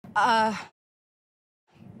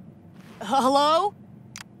Hello?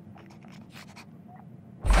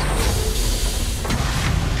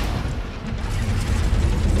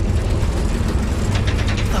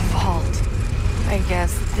 The vault. I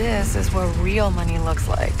guess this is what real money looks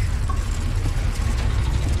like.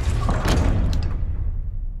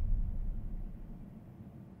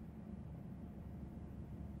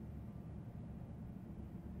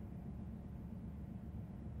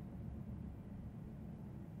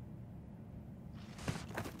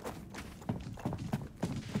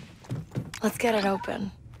 Let's get it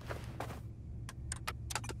open.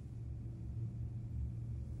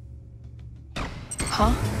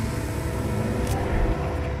 Huh?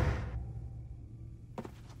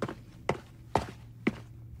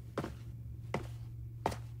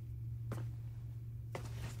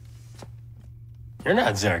 You're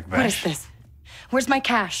not Zarek Besh. What is this? Where's my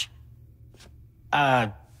cash?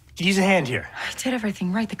 Use a hand here. I did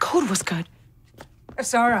everything right. The code was good.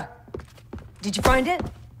 Sarah, did you find it?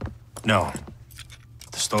 No.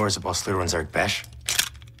 The stories about Sliro and Zarek Besh,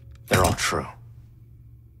 they're all true.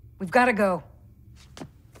 We've got to go.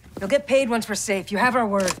 You'll get paid once we're safe. You have our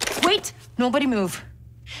word. Wait! Nobody move.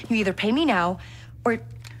 You either pay me now, or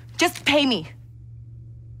just pay me.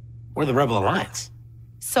 We're the Rebel Alliance.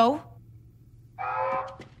 So?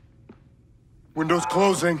 Windows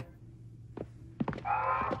closing.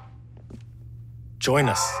 Join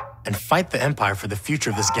us and fight the Empire for the future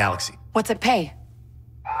of this galaxy. What's it pay?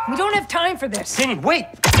 We don't have time for this. Damien, wait!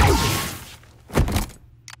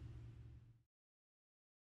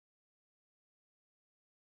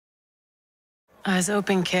 Eyes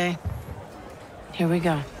open, Kay. Here we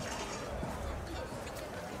go.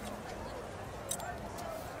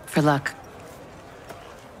 For luck.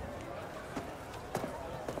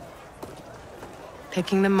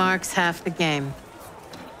 Picking the mark's half the game.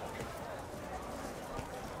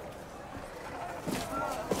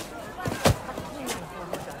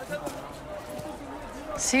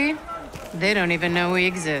 See? They don't even know we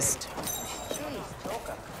exist.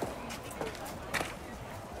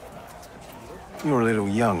 You're a little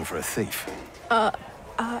young for a thief.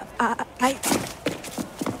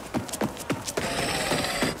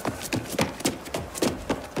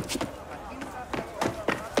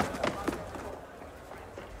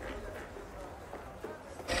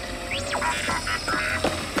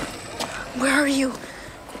 Where are you?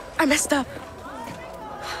 I messed up.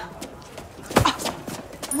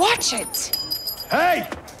 Watch it! Hey!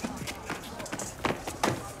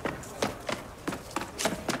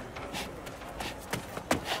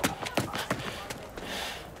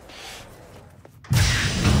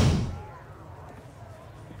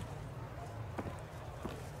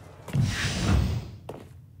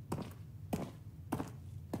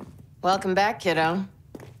 Welcome back, kiddo.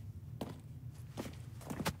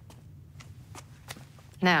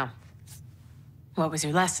 Now, what was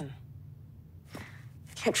your lesson?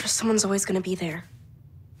 Can't trust someone's always gonna be there.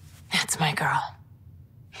 That's my girl.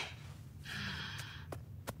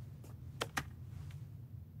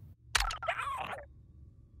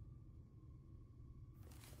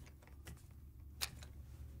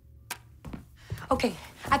 Okay,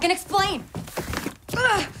 I can explain.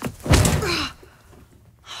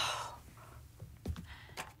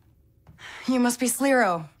 You must be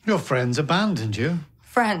Sliro. Your friends abandoned you.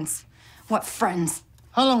 Friends. What friends?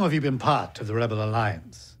 How long have you been part of the Rebel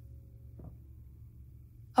Alliance?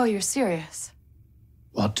 Oh, you're serious?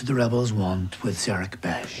 What do the rebels want with Zarek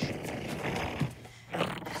Besh?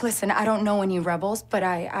 Listen, I don't know any rebels, but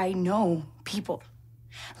I know people.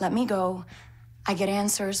 Let me go. I get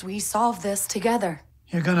answers. We solve this together.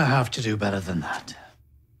 You're gonna have to do better than that.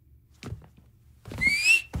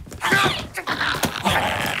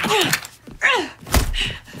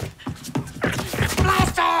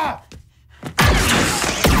 Blaster!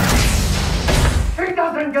 He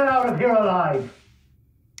doesn't get out of here alive!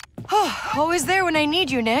 Oh, always there when I need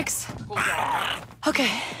you, Nix. Okay.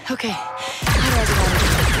 How do I get out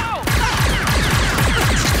of here?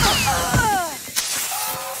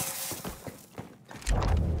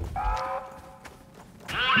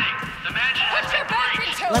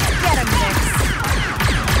 Let's get him, Nix.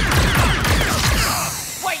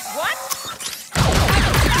 Wait, what?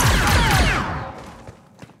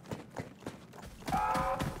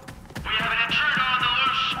 We have an intruder on the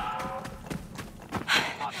loose.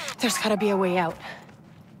 There's gotta be a way out.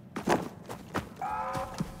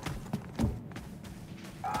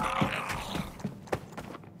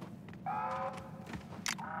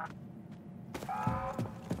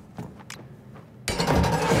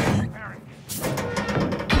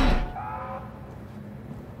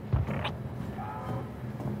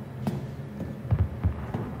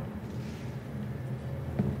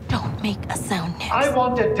 make a sound, Nix. I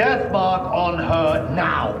want a death mark on her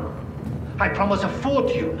now. I promise a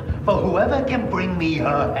fortune for whoever can bring me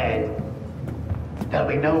her head. There'll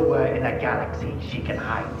be nowhere in the galaxy she can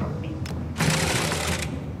hide from me.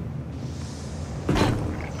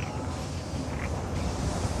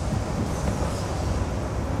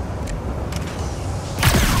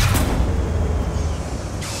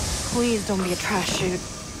 Please don't be a trash chute.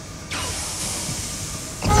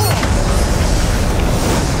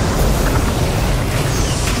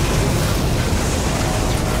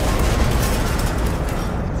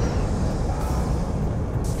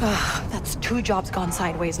 That's 2 jobs gone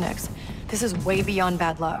sideways, Nix. This is way beyond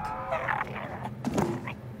bad luck.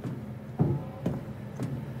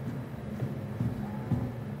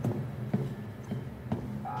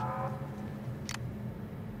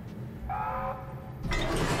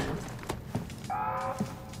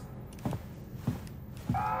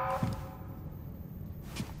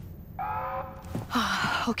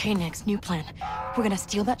 Okay, Nix, new plan. We're gonna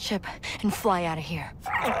steal that ship and fly out of here.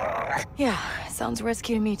 Yeah, sounds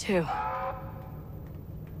risky to me too.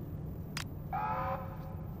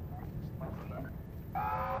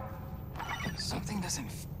 Something doesn't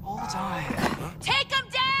hold on. Take him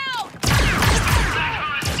down!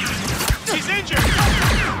 He's injured!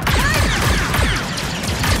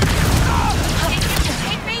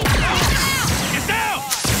 Take me! Take him out! He's down!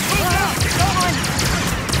 Move down! He's over!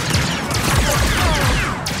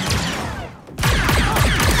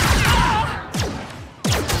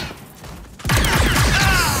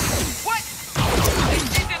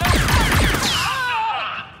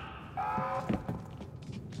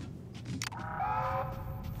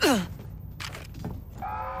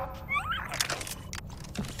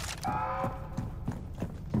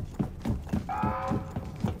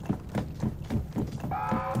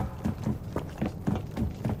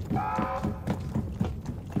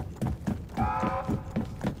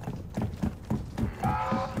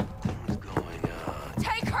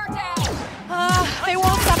 They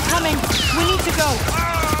won't stop coming. We need to go.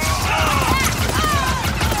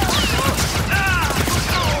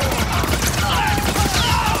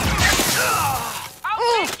 I'll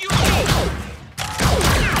take you!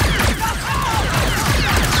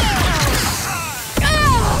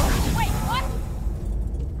 Wait, what?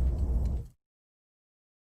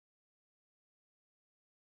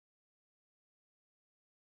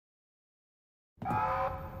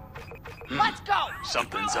 Let's go!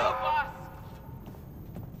 Something's up.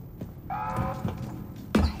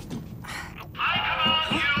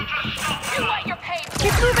 Do what you're paid for.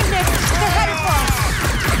 Keep moving, Nick. They're headed for us.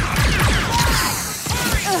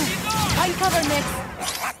 I'm covered, Nick.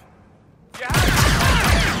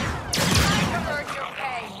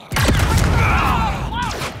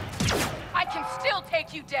 I can still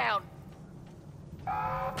take you down.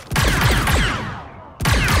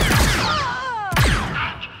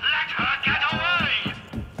 Let her get away!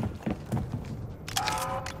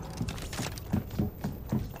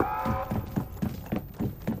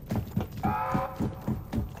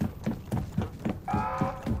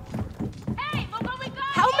 Hey, look what we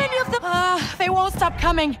got! How many of them? They won't stop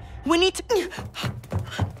coming. We need to...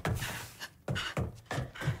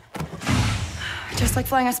 Just like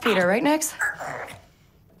flying a speeder, right, Nix?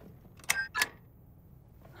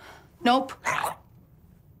 Nope.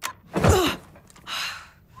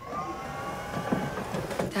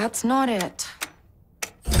 That's not it.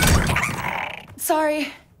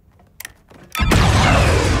 Sorry.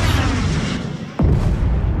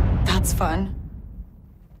 That's fun.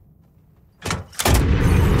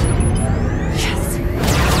 Yes.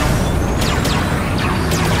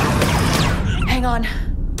 Hang on.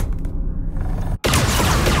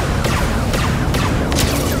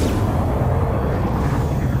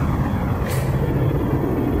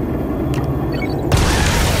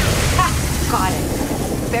 Ha! Got it.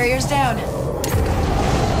 Barrier's down.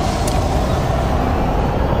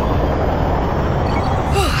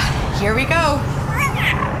 Here we go.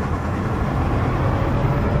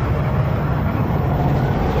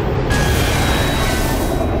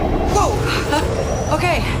 Whoa!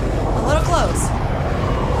 Okay, a little close.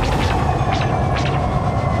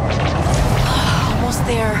 Almost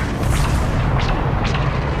there.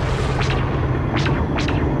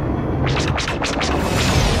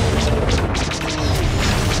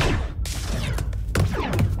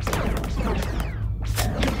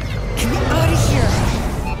 Get out of here.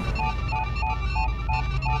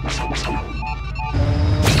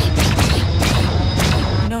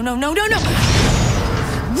 No, no, no, no, no!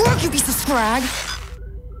 Work, you piece of scrag!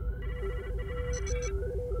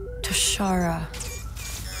 Toshara.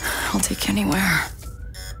 I'll take anywhere.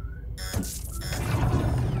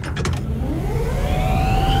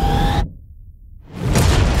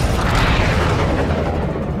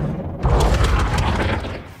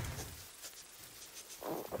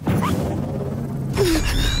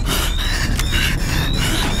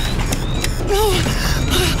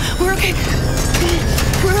 We're okay.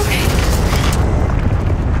 We're okay.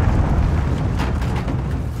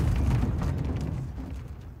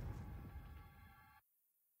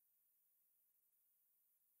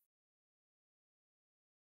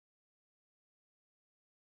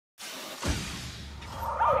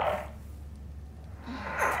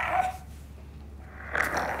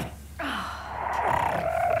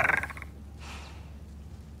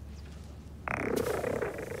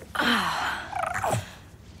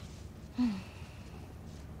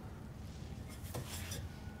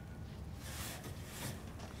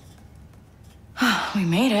 We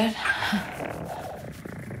made it.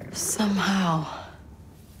 Somehow.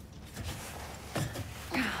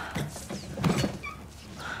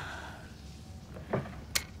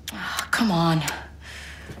 Come on.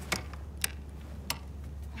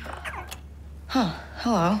 Huh,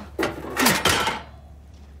 hello.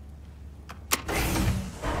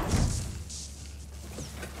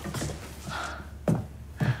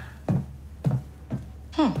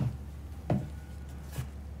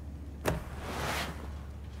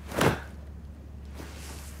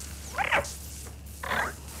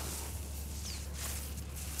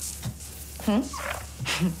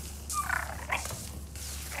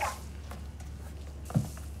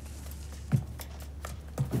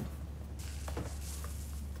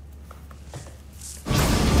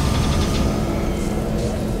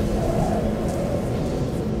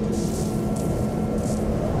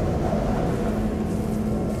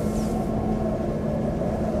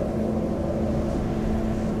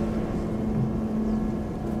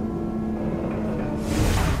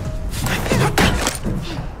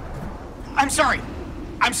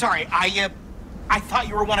 I'm sorry. I thought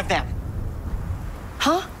you were one of them.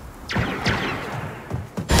 Huh?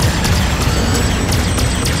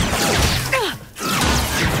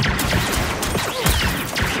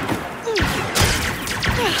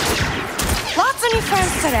 Lots of new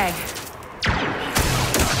friends today.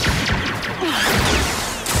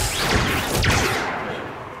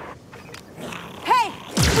 Hey,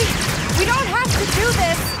 we don't have to do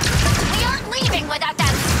this. We aren't leaving without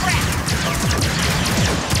that script.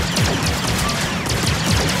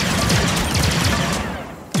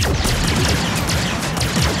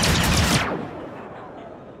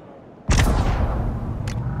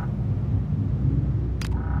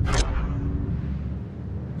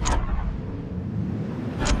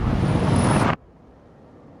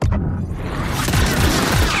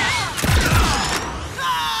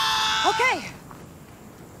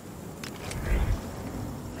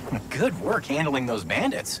 Good work handling those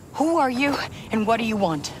bandits. Who are you, and what do you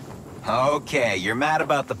want? Okay, you're mad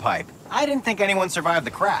about the pipe. I didn't think anyone survived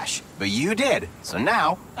the crash, but you did. So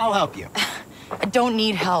now, I'll help you. I don't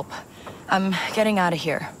need help. I'm getting out of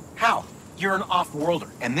here. How? You're an off-worlder,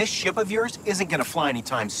 and this ship of yours isn't gonna fly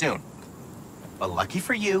anytime soon. But lucky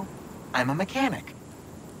for you, I'm a mechanic.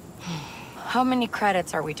 How many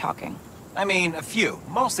credits are we talking? I mean, a few,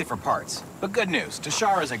 mostly for parts. But good news,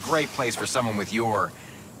 Tashara is a great place for someone with your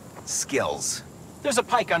skills. There's a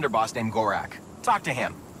Pike underboss named Gorak. Talk to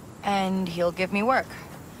him. And he'll give me work.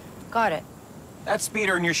 Got it. That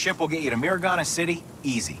speeder in your ship will get you to Miragana City,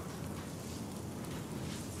 easy.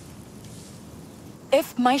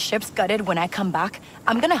 If my ship's gutted when I come back,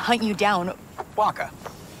 I'm gonna hunt you down. Waka.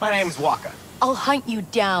 My name's Waka. I'll hunt you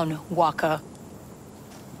down, Waka.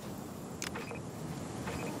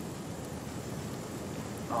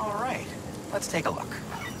 All right, let's take a look.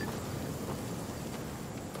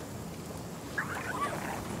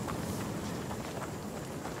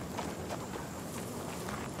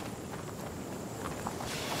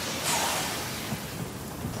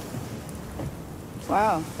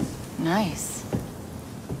 Wow, nice.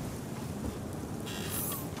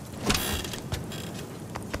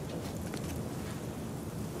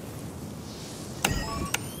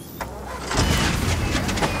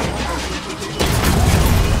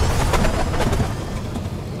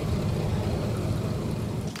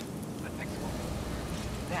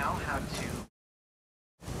 Now, how to...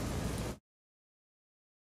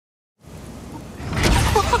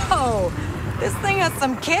 Whoa! This thing has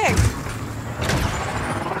some kick.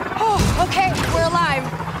 Oh, okay, we're alive.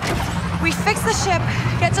 We fix the ship,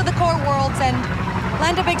 get to the core worlds, and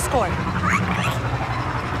land a big score.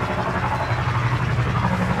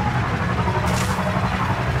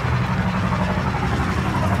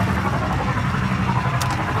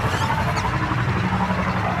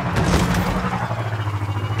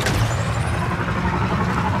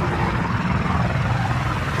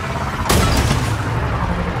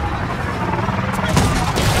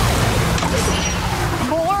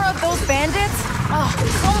 Bandits? Oh,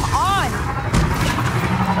 come on!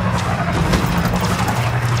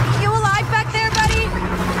 You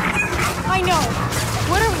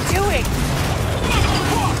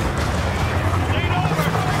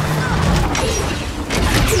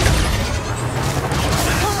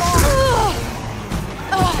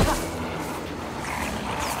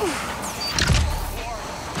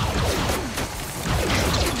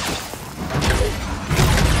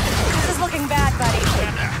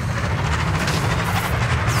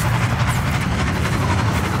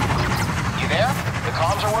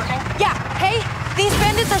systems are working? Yeah, hey, these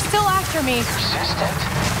bandits are still after me. Persistent.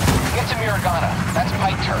 Get to Miragana. That's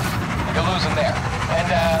Pike turf. You'll lose them there. And,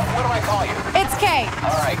 what do I call you? It's Kay.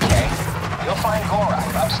 All right, Kay. You'll find Gorak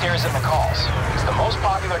upstairs at McCall's. It's the most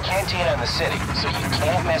popular cantina in the city, so you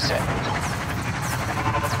can't miss it.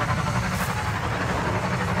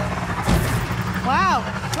 Wow,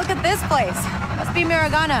 look at this place. Must be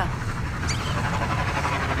Miragana.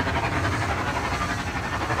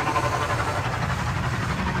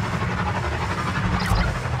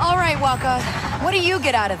 All right, Waka. What do you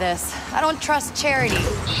get out of this? I don't trust Charity.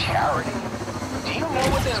 Charity? Do you know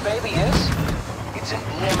what this baby is? It's an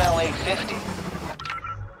EMLA 50.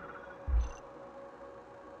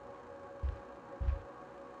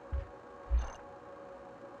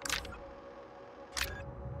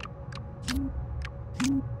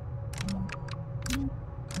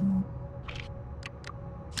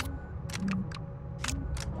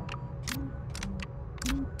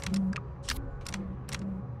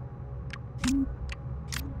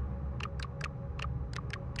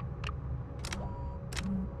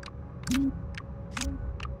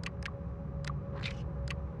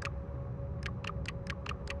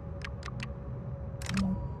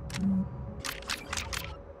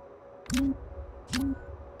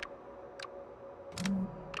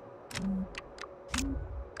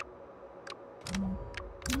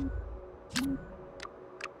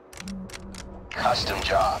 Custom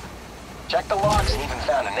job. Check the logs and even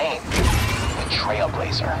found a name. The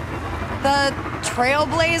Trailblazer. The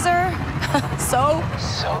Trailblazer? So?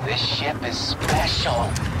 So this ship is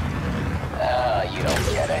special. You don't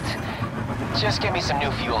get it. Just give me some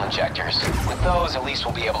new fuel injectors. With those, at least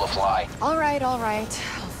we'll be able to fly. All right, all right.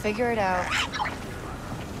 I'll figure it out.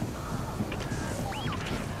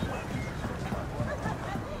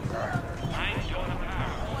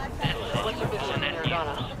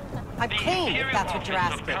 I'm clean, if that's what you're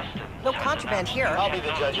asking. No contraband here. I'll be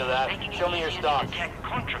the judge of that. Show me your stock. Detect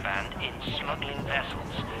contraband in smuggling vessels.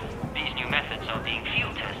 These new methods are being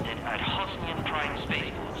field tested at Hosnian Prime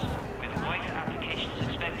Spaceports, with wider applications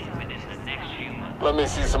expected within the next few months. Let me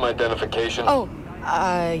see some identification. Oh,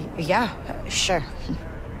 yeah, sure.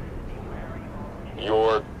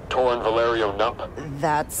 You're Torin Valerio Nupp?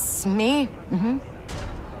 That's me. Mm-hmm.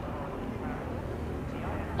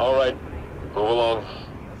 All right, move along.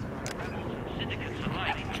 Syndicates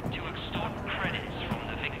alike to extort credits from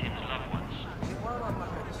the victims' loved ones.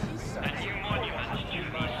 A new monument to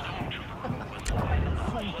the stormtrooper.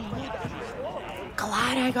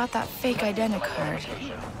 Glad I got that fake identi card.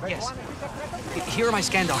 Yes. Here are my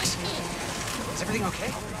scan docs. Is everything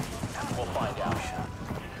okay? We'll find out.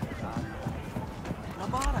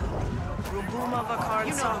 Nabara. Rubuma Vakar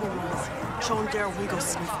Sahumas. Chonder Wigo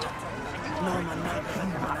Snift. No man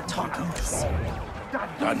talk of this.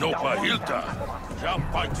 Danopa Hilta.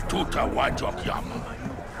 Jampai Tuta Wajok Yam.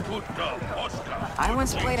 Tuta Oscar. I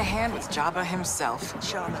once played a hand with Jabba himself.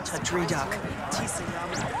 Shana Tadridak. Tisa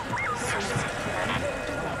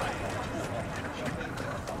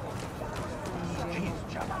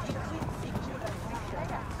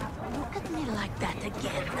Look at me like that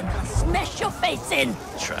again, and I'll smash your face in!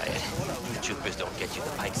 Try it. Troopers don't get you, the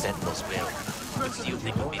Pike Sentinels will. What do you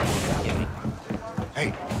think would be more forgiving?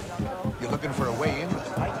 Hey, you looking for a way in?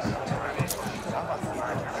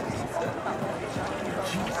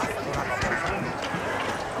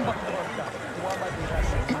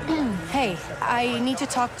 Hey, I need to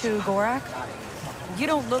talk to Gorak. You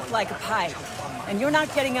don't look like a Pike, and you're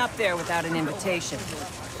not getting up there without an invitation.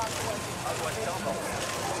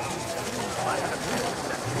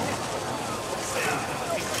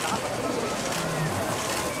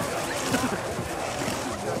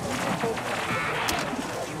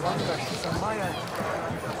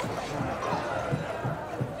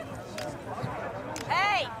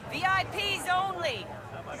 Hey, VIPs only!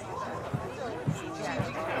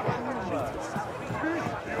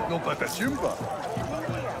 No patasimba.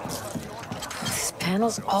 This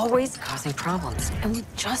panel's always causing problems, and we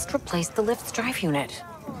just replaced the lift's drive unit.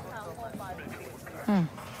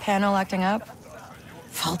 Panel acting up?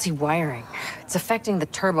 Faulty wiring. It's affecting the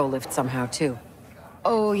turbo lift somehow, too.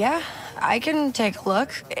 Oh, yeah? I can take a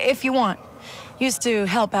look, if you want. Used to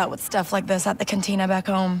help out with stuff like this at the cantina back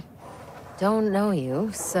home. Don't know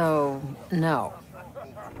you, so no.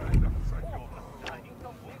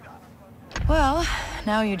 Well,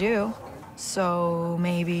 now you do. So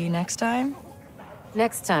maybe next time?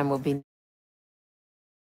 Next time will be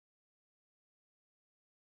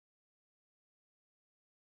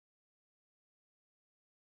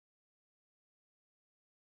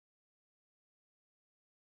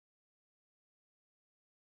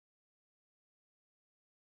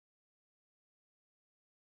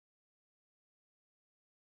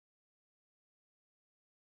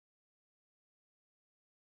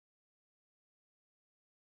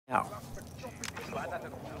No.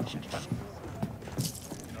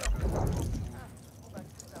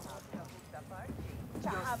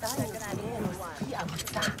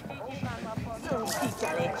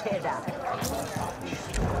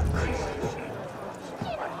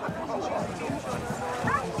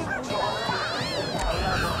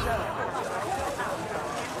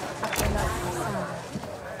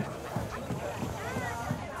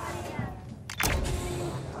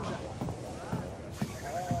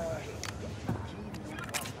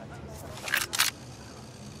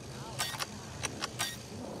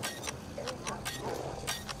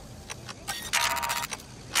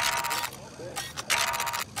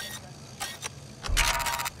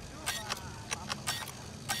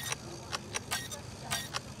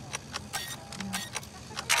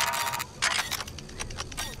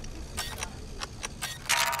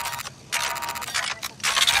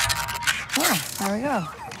 There we go.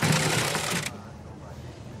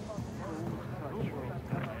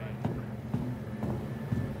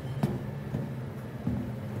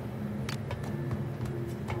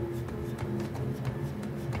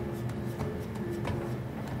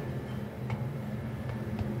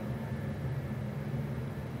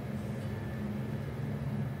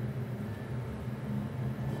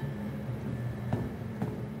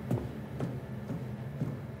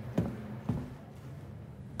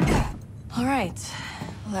 All right,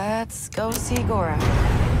 let's go see Gora.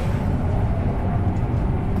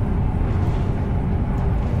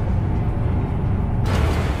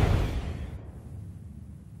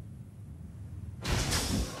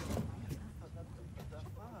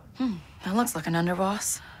 That looks like an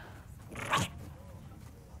underboss.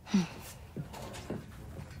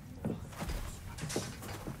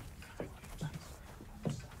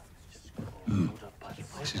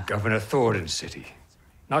 This is Governor Thornton's city,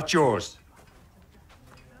 not yours.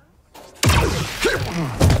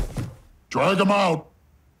 Drag him out.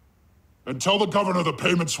 And tell the governor the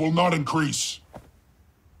payments will not increase.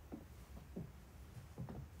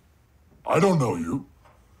 I don't know you.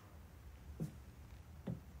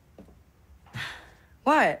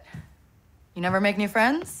 What? You never make new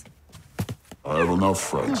friends? I have enough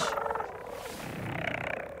friends.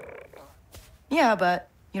 Yeah, but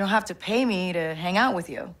you don't have to pay me to hang out with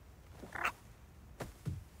you.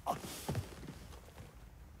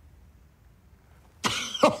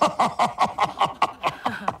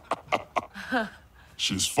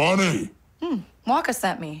 She's funny. Waka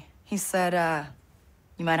sent me. He said,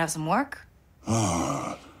 you might have some work?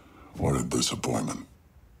 Ah, what a disappointment.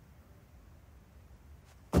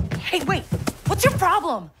 Hey, wait! What's your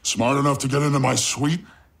problem? Smart enough to get into my suite?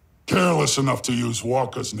 Careless enough to use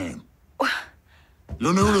Walker's name.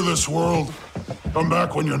 You're new to this world. Come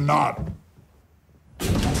back when you're not.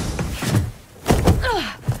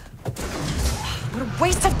 What a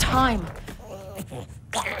waste of time!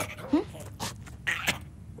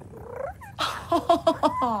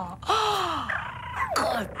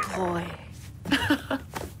 Good boy.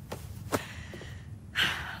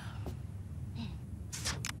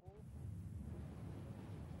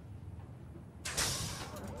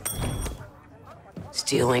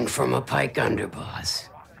 Stealing from a Pike underboss.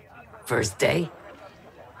 First day?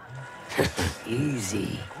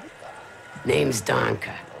 Easy. Name's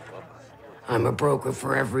Donka. I'm a broker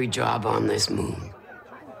for every job on this moon.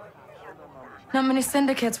 Not many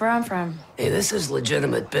syndicates where I'm from. Hey, this is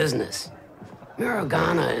legitimate business.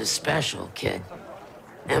 Miragana is special, kid.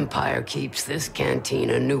 Empire keeps this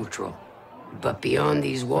cantina neutral. But beyond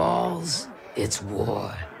these walls, it's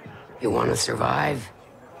war. You want to survive?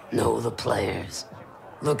 Know the players.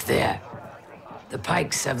 Look there. The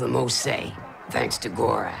Pikes have the most say, thanks to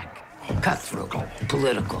Gorak. Cutthroat,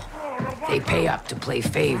 political. They pay up to play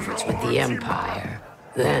favorites with the Empire.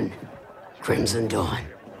 Then, Crimson Dawn.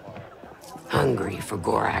 Hungry for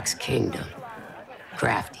Gorak's kingdom.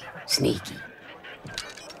 Crafty, sneaky.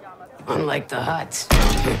 Unlike the Hutts.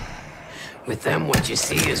 With them, what you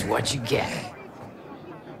see is what you get.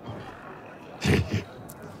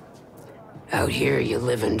 Out here, you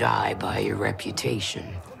live and die by your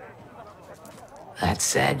reputation. That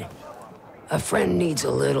said, a friend needs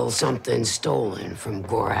a little something stolen from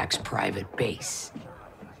Gorak's private base.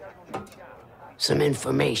 Some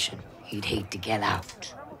information he'd hate to get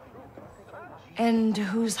out. And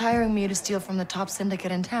who's hiring me to steal from the top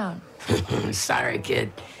syndicate in town? Sorry,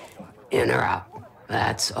 kid. In or out.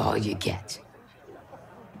 That's all you get.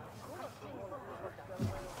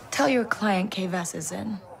 Tell your client Kves is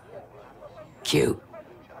in. Cute.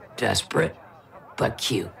 Desperate, but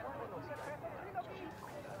cute.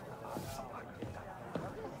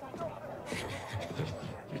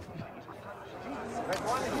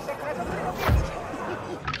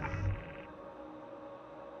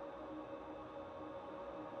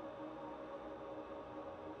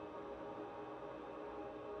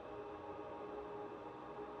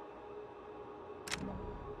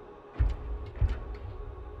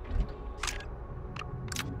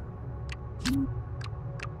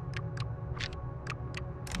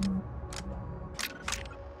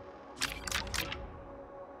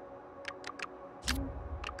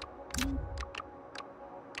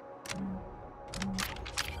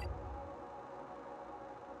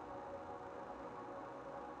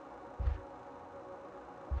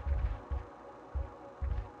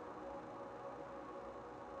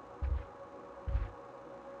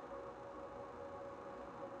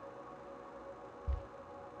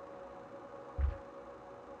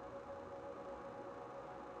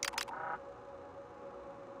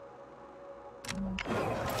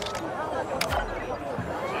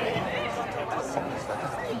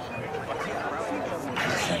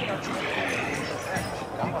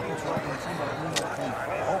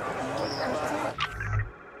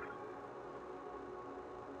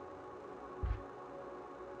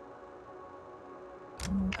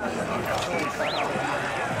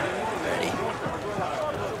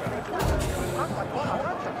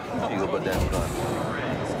 goddamn gun.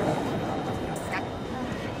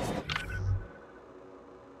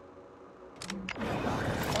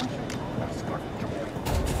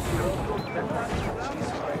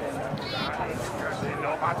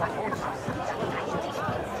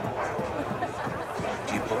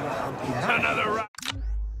 Another round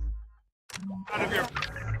out of your...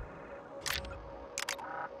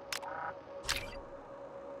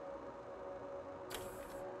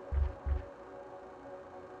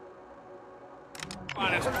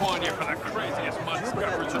 Finest pawn you for the craziest mud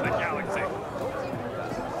scrubbers in the galaxy.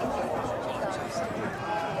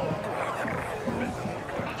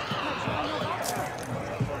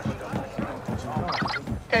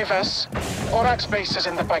 Avis, Orak's base is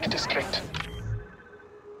in the Pike District.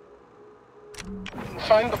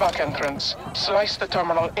 Find the back entrance, slice the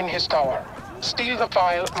terminal in his tower. Steal the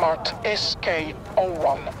file marked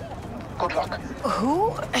SK01. Good luck.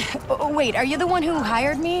 Who? Wait, are you the one who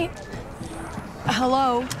hired me?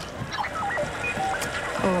 Hello?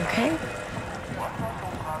 Okay.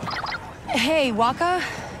 Hey, Waka.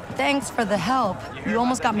 Thanks for the help. You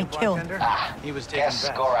almost got me killed. He was guess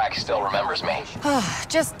Gorak still remembers me.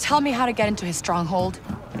 Just tell me how to get into his stronghold.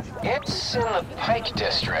 It's in the Pike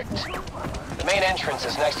District. The main entrance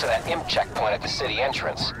is next to that imp checkpoint at the city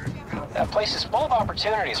entrance. That place is full of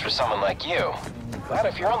opportunities for someone like you. But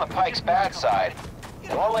if you're on the Pike's bad side,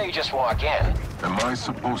 they won't let you just walk in. Am I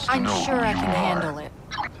supposed to I'm know sure who I you can are? handle it.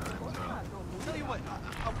 Tell you what,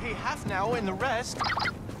 I'll pay half now and the rest.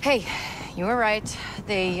 Hey, you were right.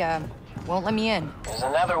 They, won't let me in. There's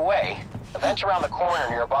another way. The vent's around the corner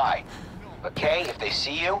nearby. Okay, if they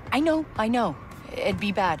see you... I know. It'd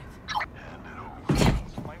be bad.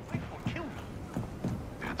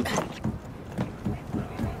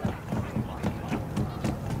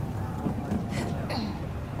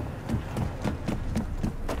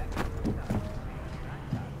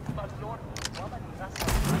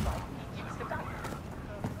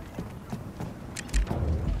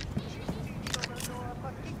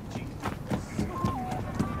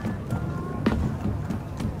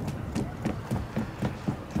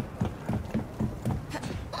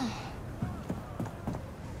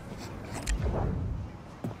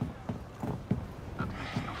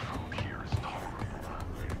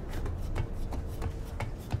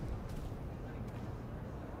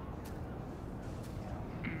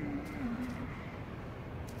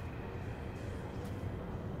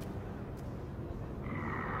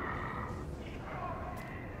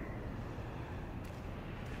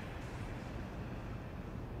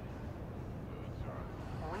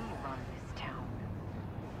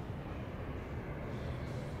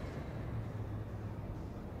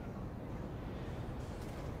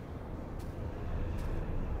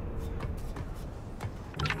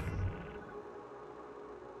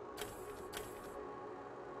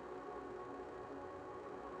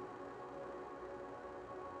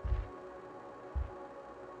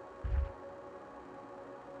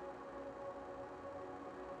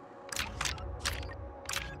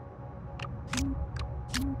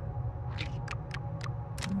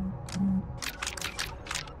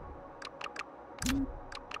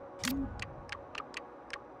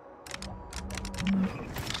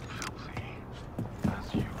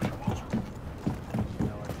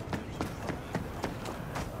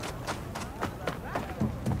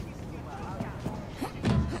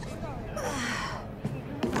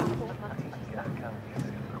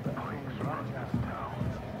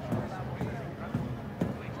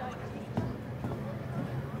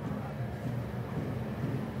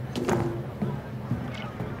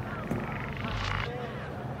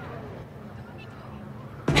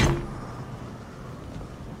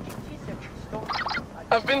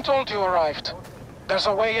 I've been told you arrived. There's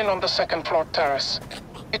a way in on the second floor terrace.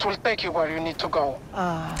 It will take you where you need to go.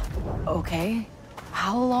 Okay.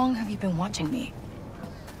 How long have you been watching me?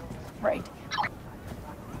 Right.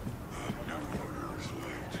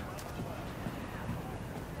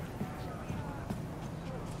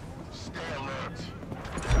 Stay alert.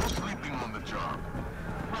 No sleeping on the job.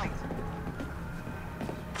 Right.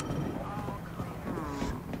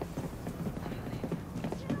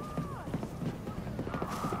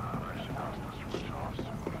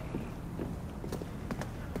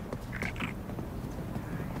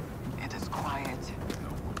 It is quiet.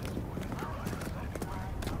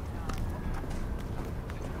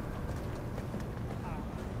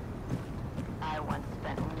 I once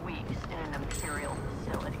spent weeks in an Imperial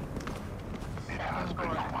facility. It has been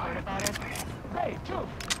Gorak heard about it? Hey, Juke!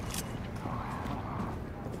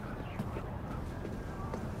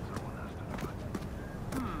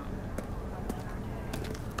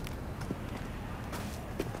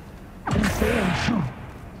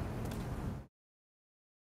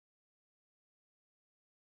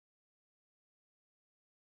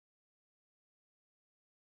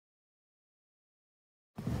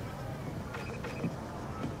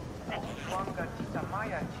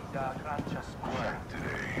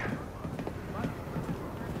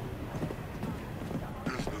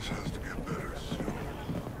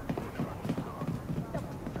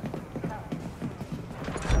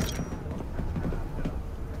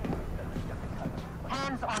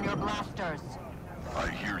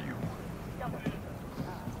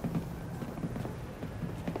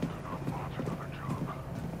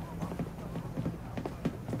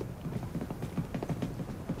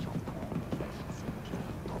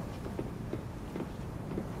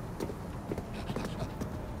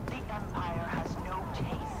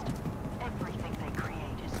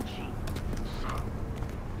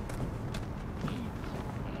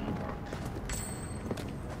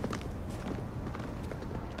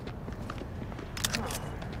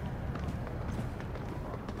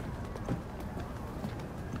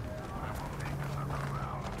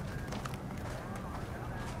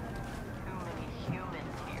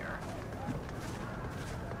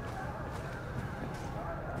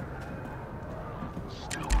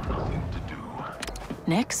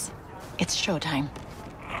 Nix, it's showtime.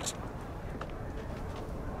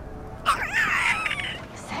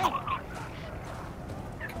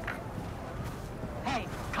 Hey,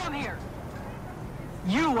 come here.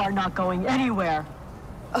 You are not going anywhere.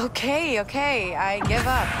 Okay, I give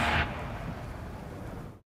up.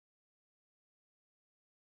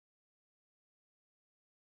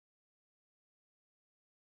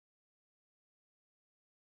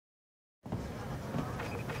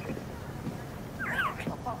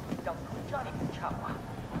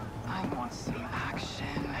 I want some action.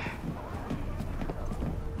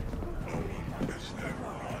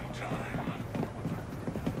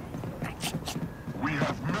 We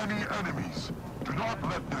have many enemies. Do not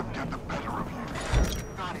let them get the better of you.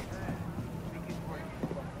 Got it.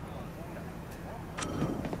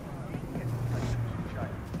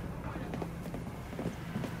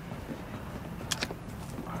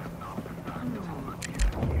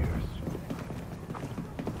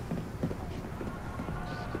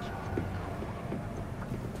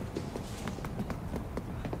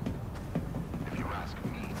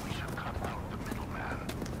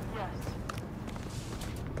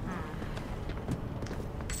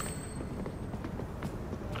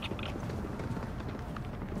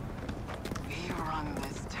 We run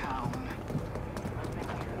this town.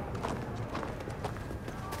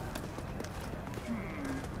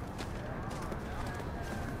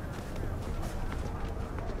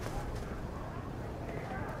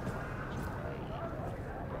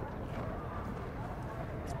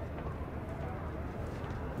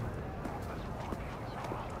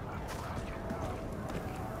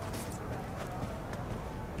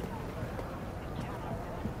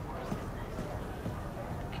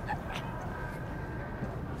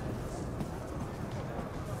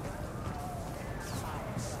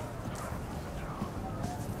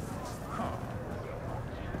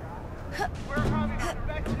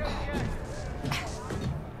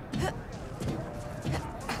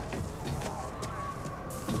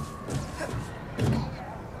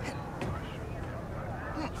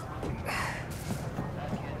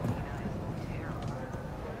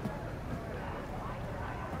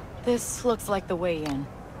 This looks like the way in.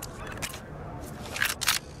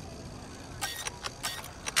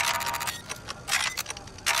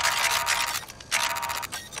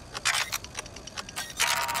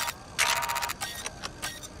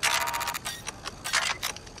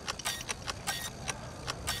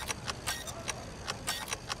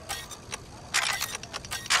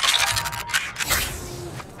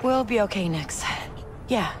 We'll be okay, Nix.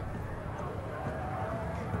 Yeah.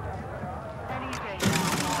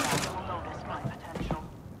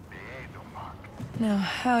 Now,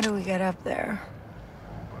 how do we get up there?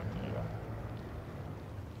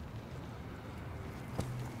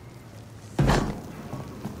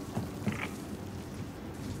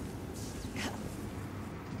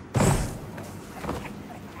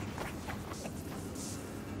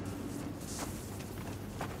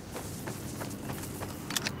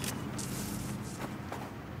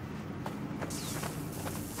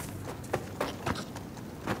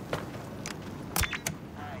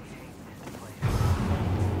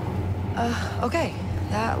 Okay.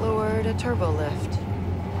 That lowered a turbo lift.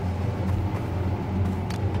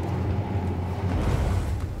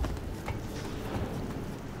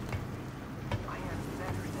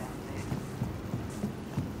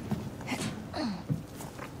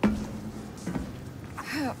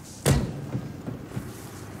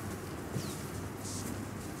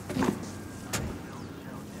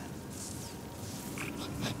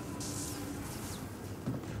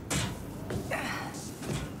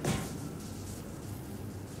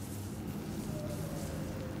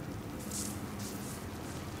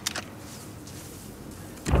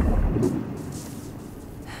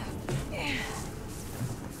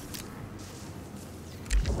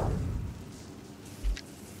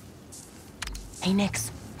 Hey,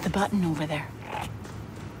 Nix, the button over there.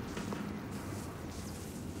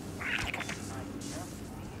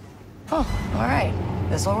 Oh, all right.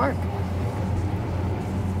 This'll work.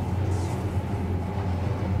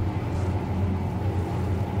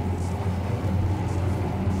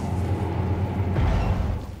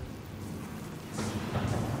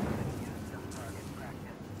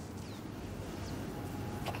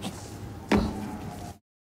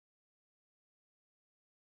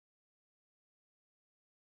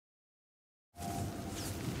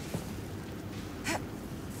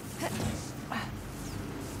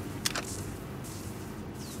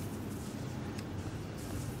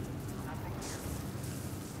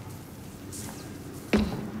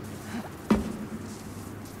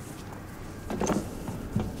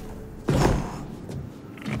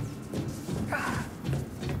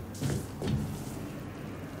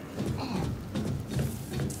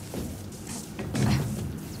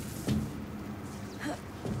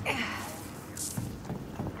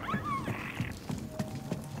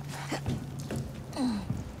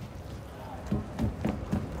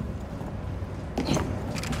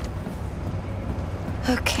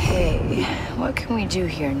 see. What can we do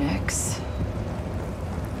here, Nix?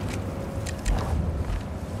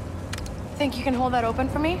 Think you can hold that open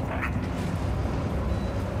for me?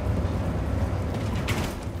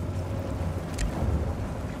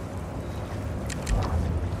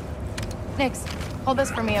 Nix, hold this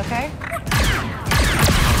for me, okay?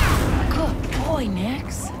 Good boy,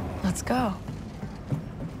 Nix. Let's go.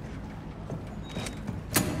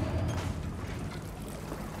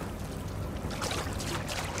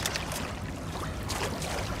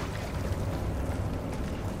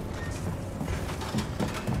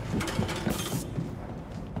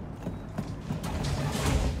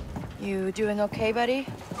 You doing okay, buddy?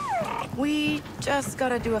 We just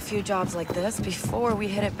gotta do a few jobs like this before we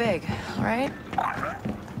hit it big, all right?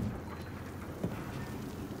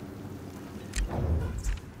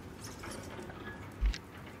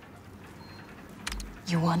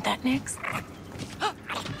 You want that, Nix?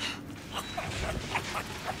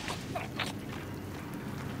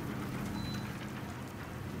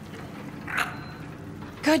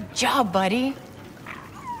 Good job, buddy.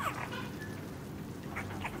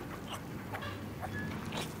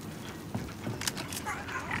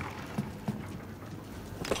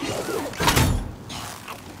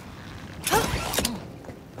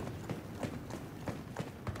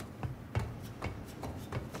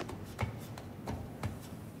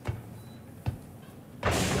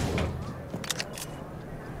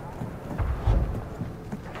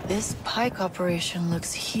 This Pike operation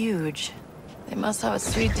looks huge. They must have a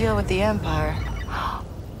sweet deal with the Empire.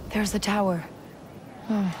 There's the tower.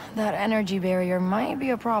 That energy barrier might be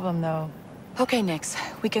a problem, though. Okay, Nix.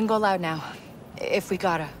 We can go loud now. If we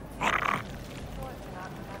gotta.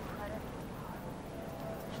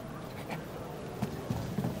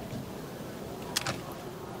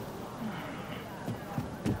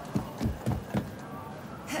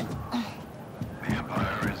 The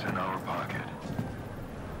Empire is in our pocket.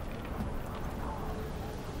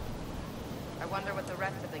 I wonder what the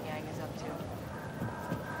rest of the gang is up to.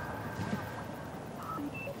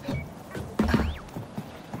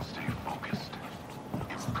 Stay focused.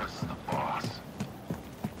 Impress the boss.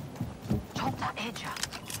 Chop that edge up.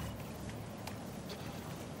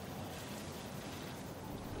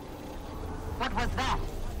 What was that?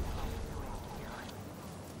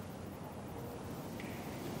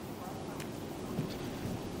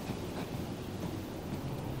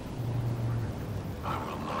 I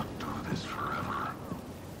will not do this forever.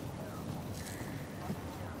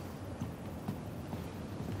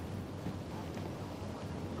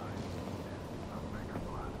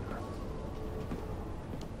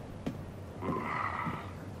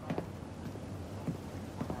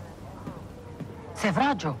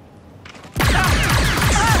 Sevraggio.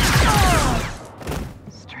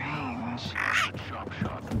 Strange. Chop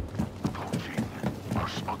shop. Poaching. Our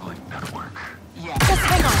smuggling network. Yeah. Just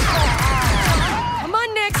hang on. Come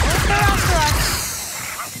on, Nix. They're after us.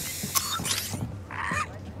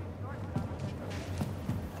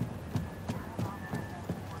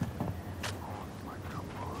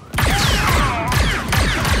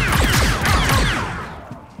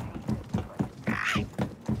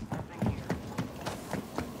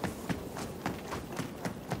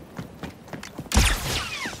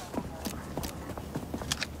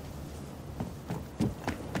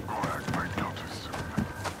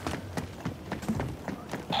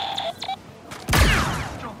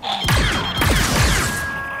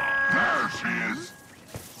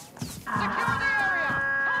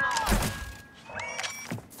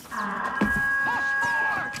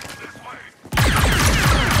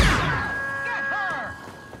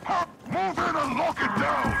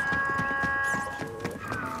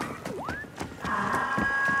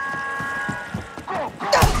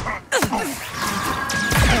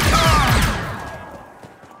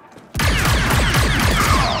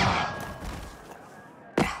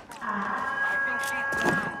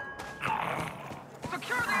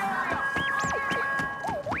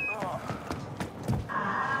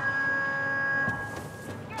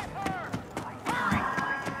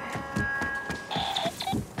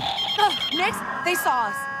 Nix, they saw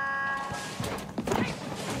us.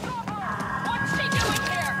 What's she doing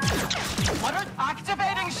here? What are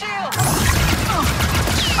activating shields?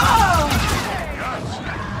 Come on.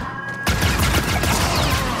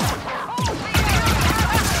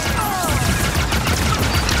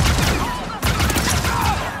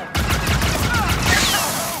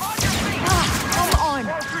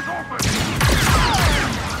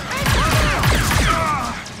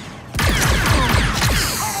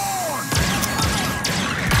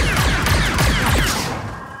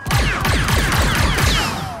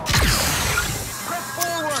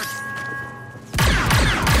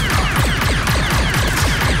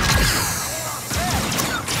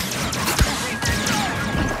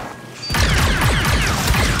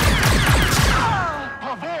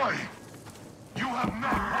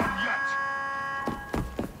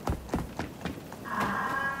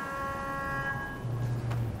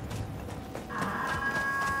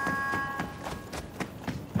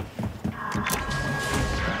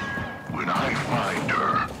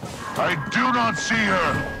 I do not see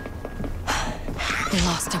her! We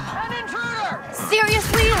lost him. An intruder!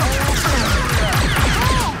 Seriously?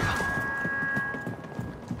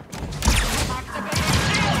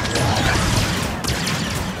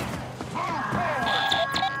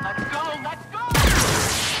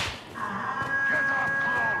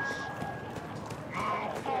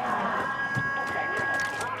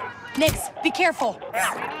 Nix, be careful.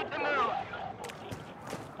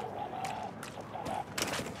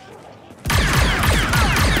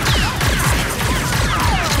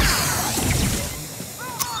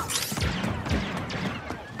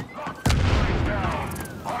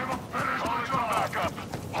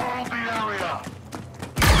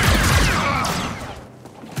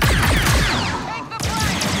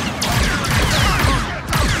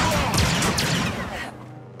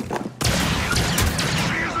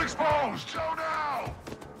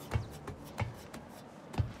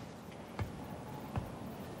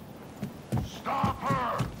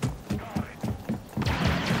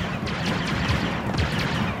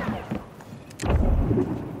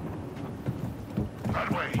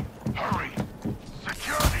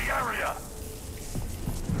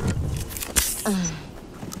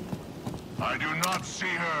 I do not see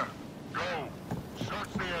her. Go.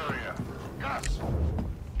 Search the area. Yes.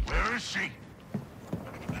 Where is she?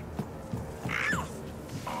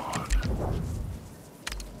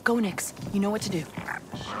 Go, Nix. You know what to do.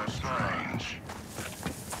 So strange.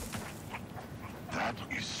 That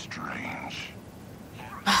is strange.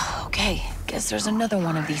 Okay, guess there's another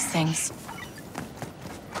one of these things.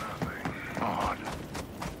 Odd.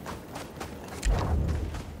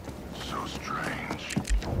 So strange.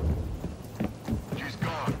 She's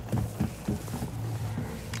gone.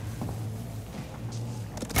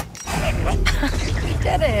 We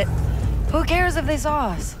did it! Who cares if they saw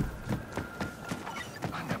us?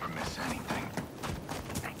 I never miss anything.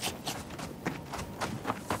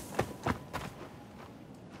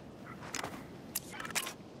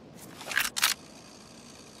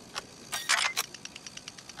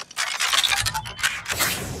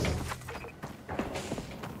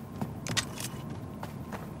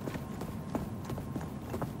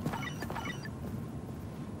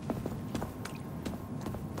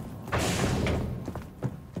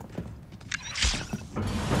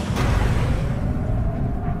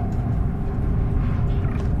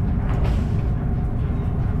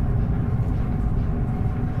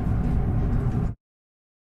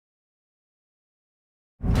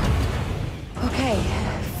 Okay,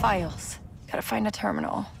 files. Gotta find a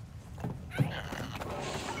terminal.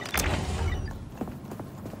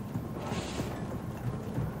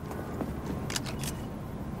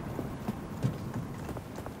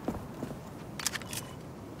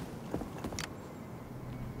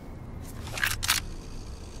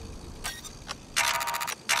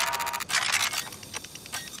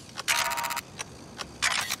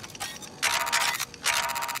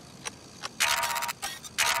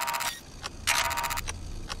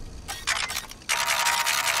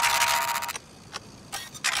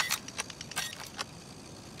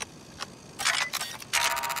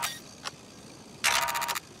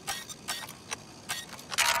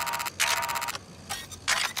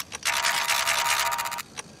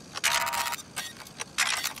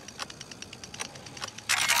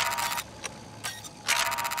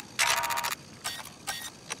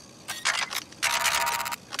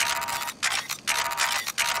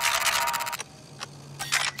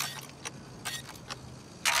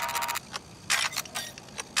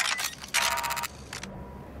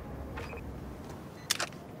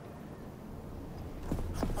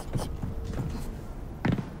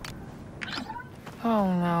 Oh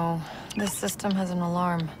no, this system has an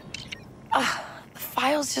alarm. Ah, the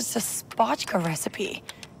file's just a spotchka recipe.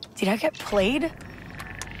 Did I get played?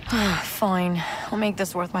 Fine, I'll make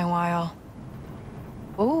this worth my while.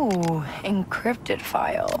 Ooh, encrypted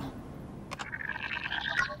file.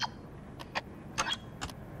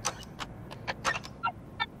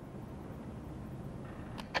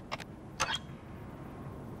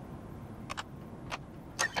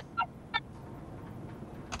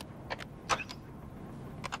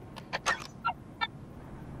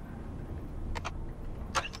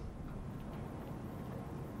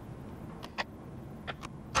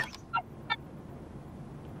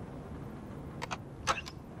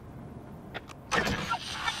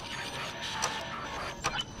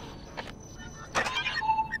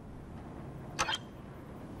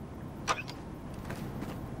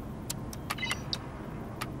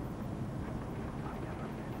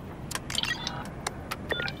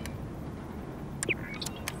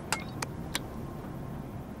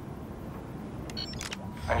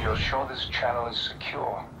 And you're sure this channel is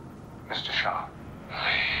secure? Mr. Shah.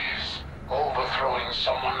 Please. Overthrowing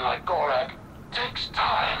someone like Gorak takes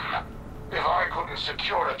time. If I couldn't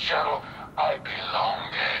secure a channel, I'd be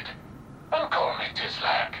long dead. And call me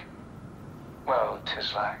Tislak. Well,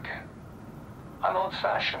 Tislak, I'm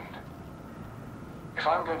old-fashioned. If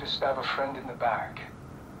I'm going to stab a friend in the back,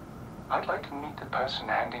 I'd like to meet the person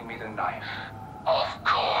handing me the knife. Of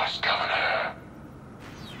course, Governor.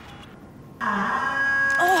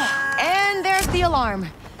 Oh, and there's the alarm.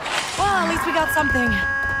 Well, at least we got something.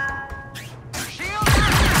 You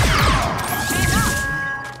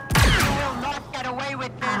will not get away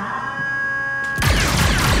with this.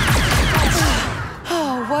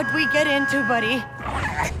 Oh, what'd we get into, buddy?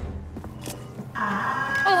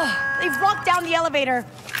 Oh, they've locked down the elevator.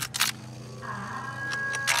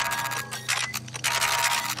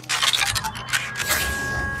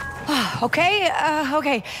 Okay,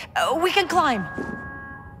 okay. We can climb.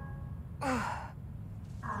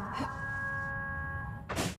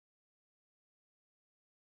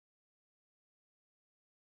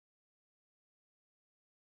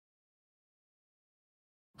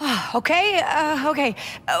 Okay, okay.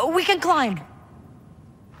 We can climb.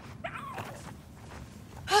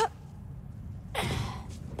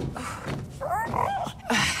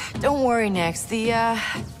 Don't worry, Nix. The,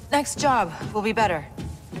 next job will be better.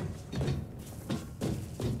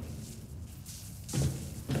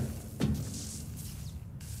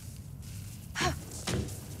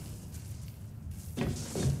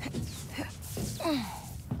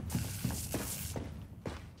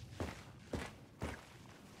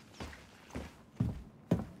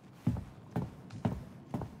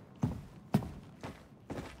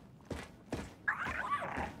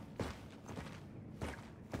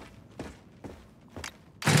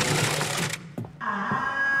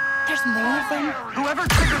 There's more of them? Whoever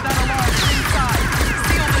triggered that alarm is inside.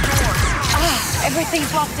 Seal the doors. Ah,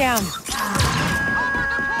 everything's locked down.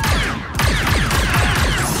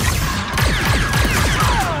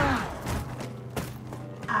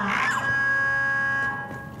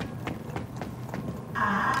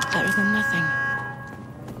 Better than nothing.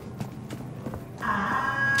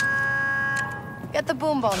 Get the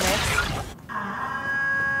boom ball, Nix.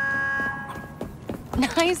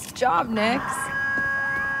 Nice job, Nix.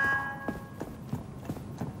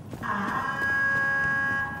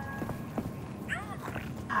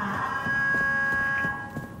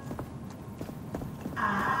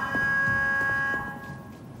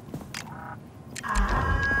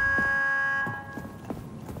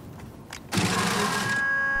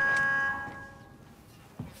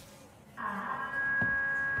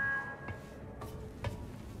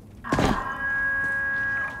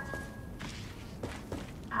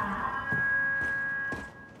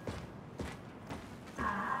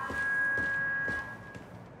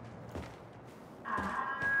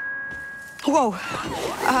 Whoa.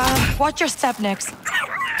 Watch your step, Nix.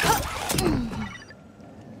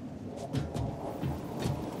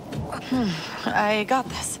 I got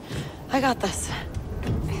this. I got this.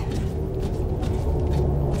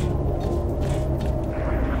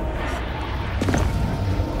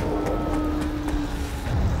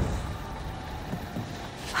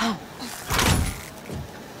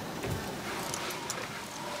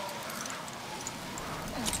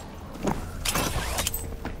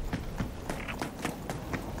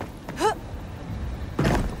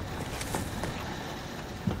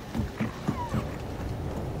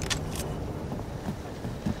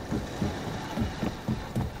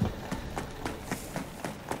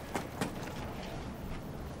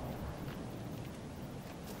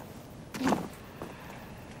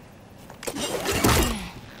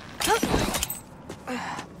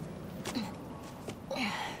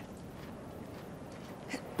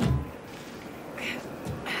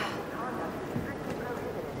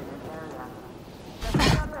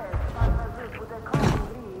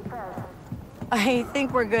 I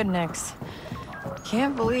think we're good, Nix.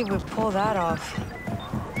 Can't believe we pulled that off.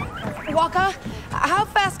 Waka, how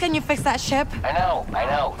fast can you fix that ship? I know.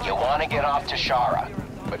 You want to get off to Shara.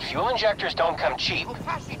 But fuel injectors don't come cheap.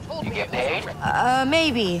 You get paid?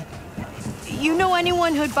 Maybe. You know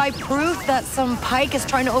anyone who'd buy proof that some Pike is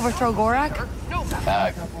trying to overthrow Gorak?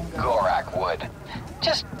 Gorak would.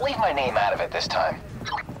 Just leave my name out of it this time.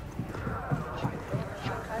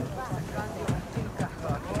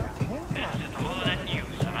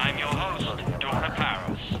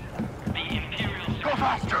 Go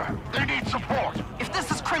faster! They need support! If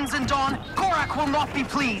this is Crimson Dawn, Gorak will not be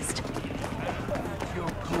pleased!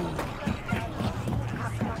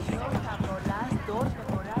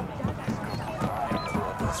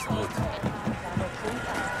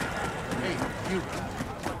 Hey, you.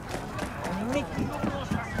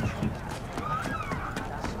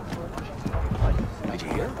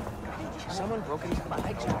 broke into my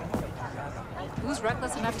bike shop. Who's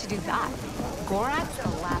reckless enough to do that? Gorak's the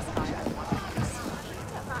last guy I want.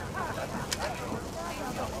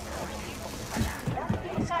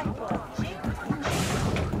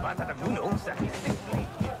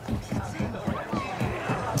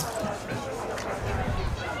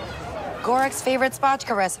 Gorak's favorite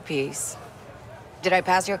spotchka recipes. Did I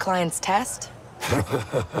pass your client's test?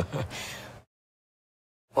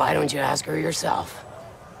 Why don't you ask her yourself?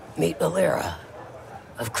 Meet Valera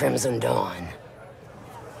of Crimson Dawn.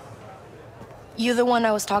 You the one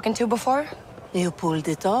I was talking to before? You pulled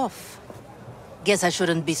it off. Guess I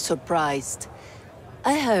shouldn't be surprised.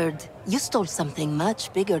 I heard you stole something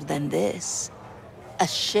much bigger than this. A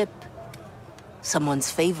ship.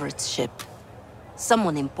 Someone's favorite ship.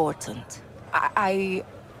 Someone important. I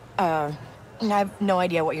have no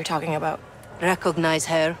idea what you're talking about. Recognize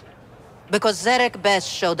her? Because Zarek Besh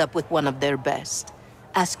showed up with one of their best,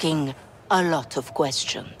 asking a lot of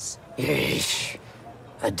questions. Yeesh.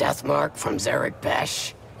 A death mark from Zarek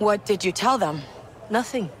Besh? What did you tell them?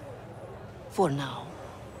 Nothing. For now.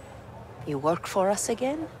 You work for us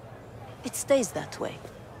again? It stays that way.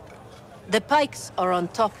 The Pikes are on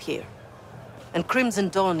top here, and Crimson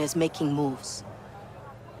Dawn is making moves.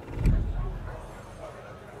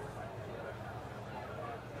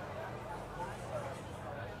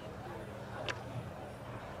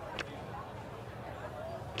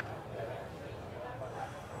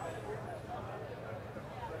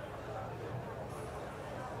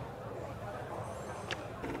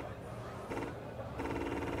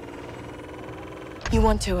 You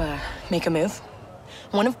want to, make a move?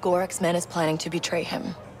 One of Gorak's men is planning to betray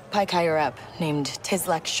him. Pike higher up, named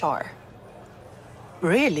Tizlek Shar.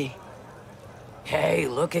 Really? Hey,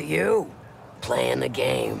 look at you. Playing the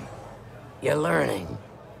game. You're learning.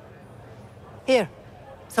 Here.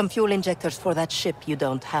 Some fuel injectors for that ship you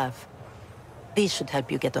don't have. These should help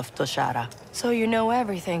you get off Toshara. So you know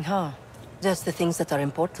everything, huh? Just the things that are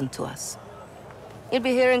important to us. You'll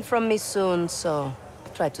be hearing from me soon, so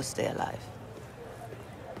try to stay alive.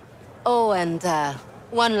 Oh, and,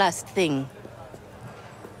 one last thing.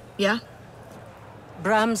 Yeah?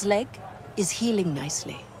 Bram's leg is healing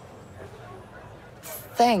nicely.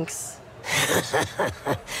 Thanks.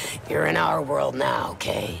 You're in our world now,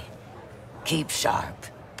 Kay. Keep sharp.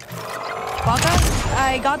 Baka,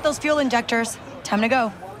 I got those fuel injectors. Time to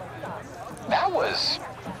go. That was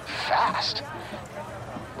fast.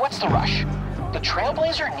 What's the rush? The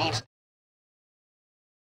Trailblazer needs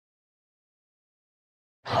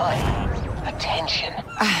time, attention.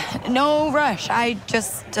 No rush. I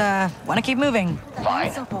just, want to keep moving.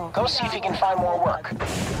 Fine. Go see if you can find more work.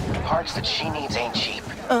 Parts that she needs ain't cheap.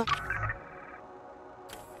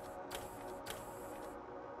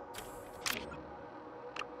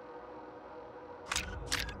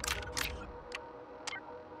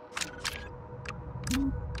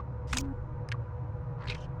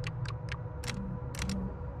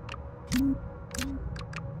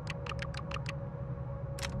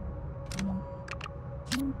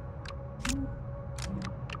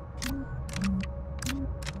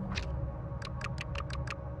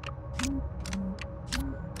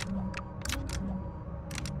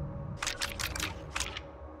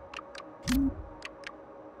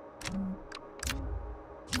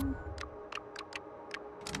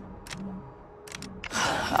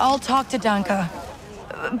 I'll talk to Danka.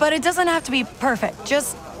 But it doesn't have to be perfect.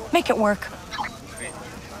 Just make it work.